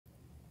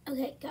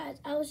Okay, guys,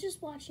 I was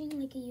just watching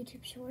like a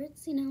YouTube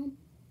Shorts, you know,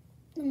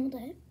 normal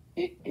day.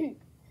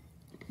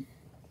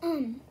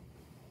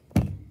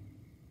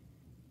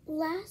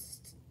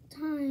 Last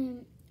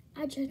time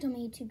I checked on my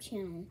YouTube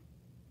channel,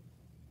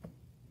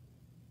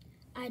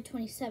 I had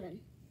 27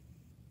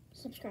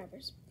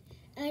 subscribers.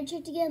 And I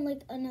checked again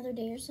like another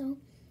day or so.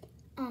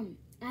 I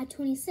had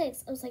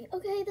 26. I was like,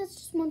 okay, that's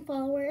just one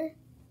follower.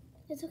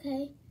 It's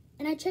okay.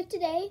 And I checked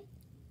today,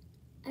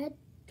 I had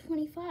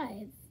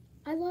 25.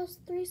 I lost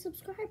 3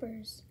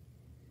 subscribers.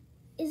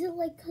 Is it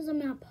like because I'm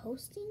not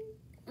posting?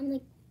 I'm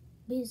like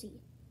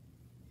busy.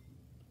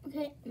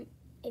 Okay,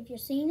 if you're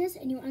seeing this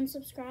and you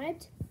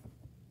unsubscribed,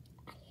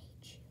 I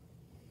hate you.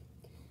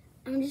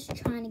 I'm just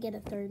trying to get a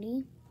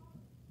 30.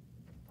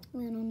 I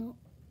don't know.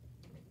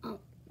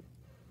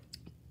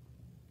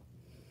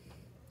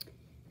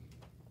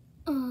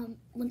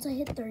 Once I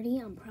hit 30,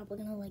 I'm probably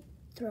gonna like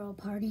throw a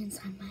party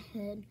inside my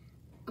head.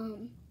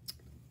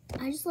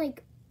 I just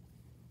like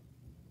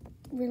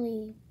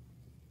really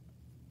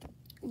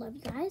love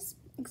you guys,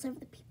 except for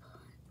the people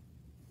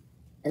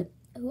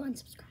who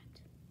unsubscribed.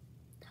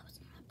 That was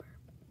not a burp.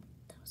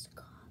 That was a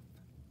cough.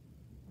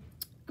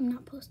 I'm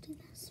not posting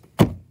this.